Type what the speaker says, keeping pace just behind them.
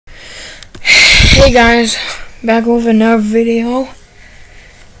Hey guys, back with another video.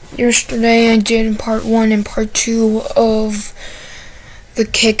 Yesterday I did part 1 and part 2 of the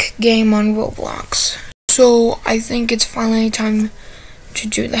Kick game on Roblox. So I think it's finally time to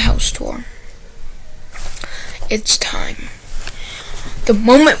do the house tour. It's time. The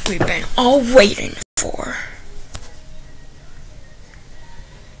moment we've been all waiting for.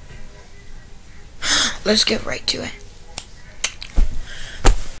 Let's get right to it.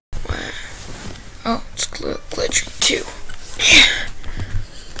 Oh, it's glitchy too.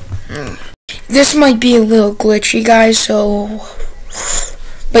 This might be a little glitchy, guys,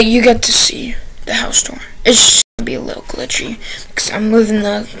 but you get to see the house tour. It's just gonna be a little glitchy because I'm moving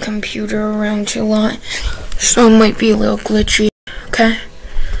the computer around a lot, so it might be a little glitchy. Okay.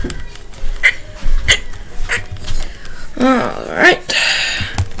 Alright.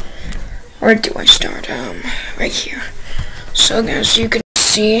 Where do I start? Right here. So, guys, you can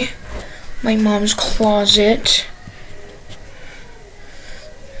see my mom's closet.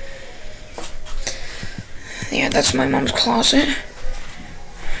 Yeah, that's my mom's closet.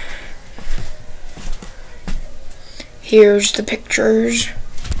 Here's the pictures.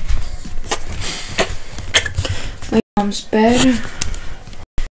 My mom's bed.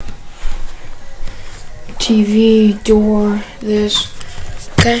 TV, door, this.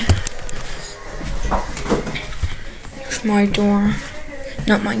 Okay. Here's my door.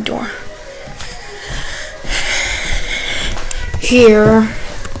 Not my door. Here,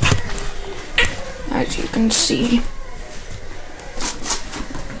 as you can see,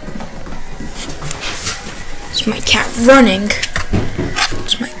 it's my cat running.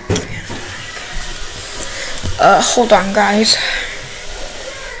 It's my hold on, guys. Who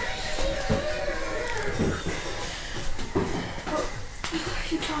are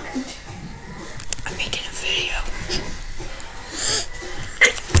you talking to? I'm making a video.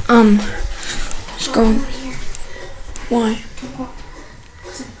 Let's go. Why?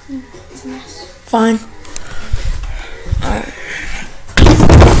 It's a mess. Fine.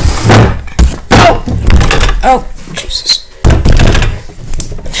 Oh, Jesus.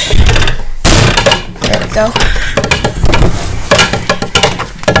 There we go.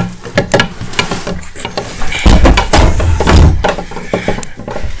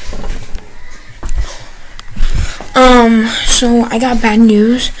 So I got bad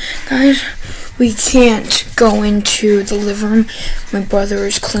news, guys. We can't go into the living room. My brother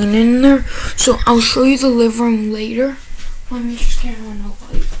is cleaning in there. So I'll show you the living room later. Let me just get on the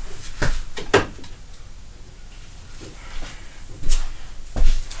light.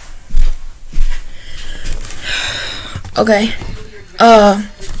 Okay.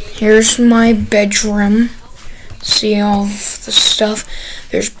 Here's my bedroom. See all of the stuff.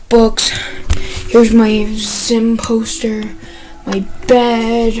 There's books. Here's my Zim poster. My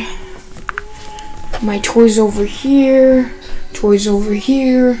bed. My toys over here, toys over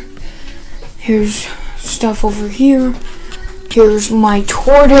here, here's stuff over here, here's my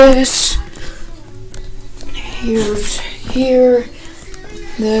tortoise, here's here,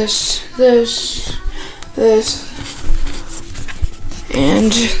 this,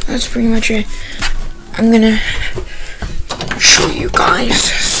 and that's pretty much it. I'm gonna show you guys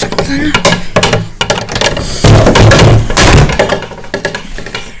something.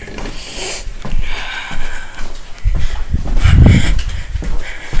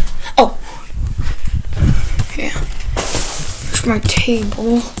 My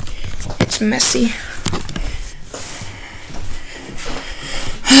table, it's messy.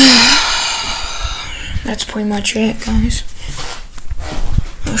 That's pretty much it, guys.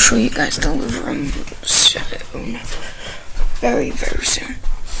 I'll show you guys the living room soon, very soon.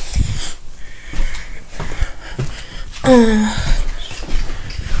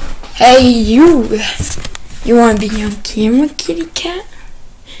 Hey, you want to be on camera, kitty cat?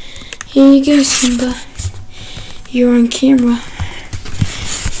 Here you go, Simba. You're on camera.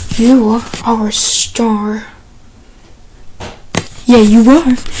 You are a star. Yeah, you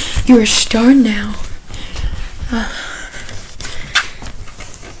are. You're a star now.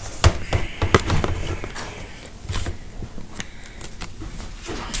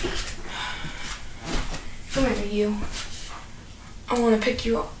 Come here, you. I want to pick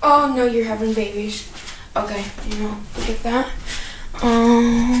you up. Oh, no, you're having babies. Okay, you know, forget that.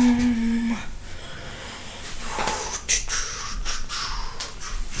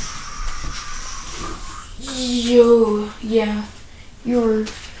 Yeah, your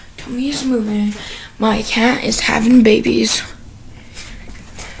tummy is moving. My cat is having babies.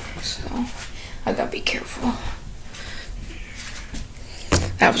 So, I gotta be careful.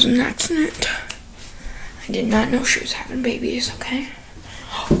 That was an accident. I did not know she was having babies, okay?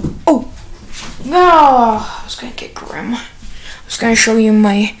 Oh! I was gonna get grim. I was gonna show you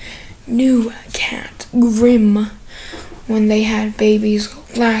my new cat, Grim, when they had babies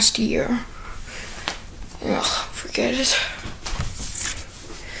last year. Ugh, forget it.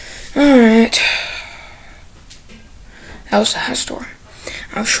 Alright. That was the house tour.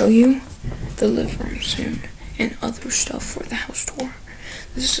 I'll show you the living room soon and other stuff for the house tour.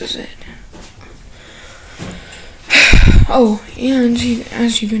 This is it. Oh, and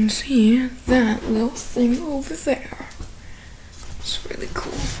as you can see, that little thing over there. It's really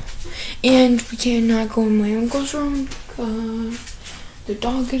cool. And we cannot go in my uncle's room because the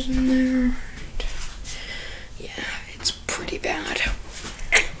dog is in there. Yeah, it's pretty bad.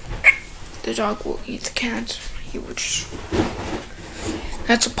 The dog will eat the cat.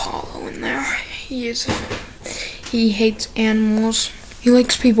 That's Apollo in there. He hates animals. He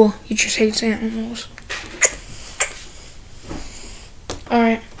likes people. He just hates animals.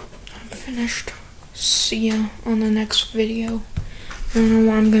 Alright, I'm finished. See ya on the next video. I don't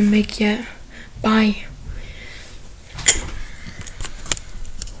know what I'm gonna make yet. Bye.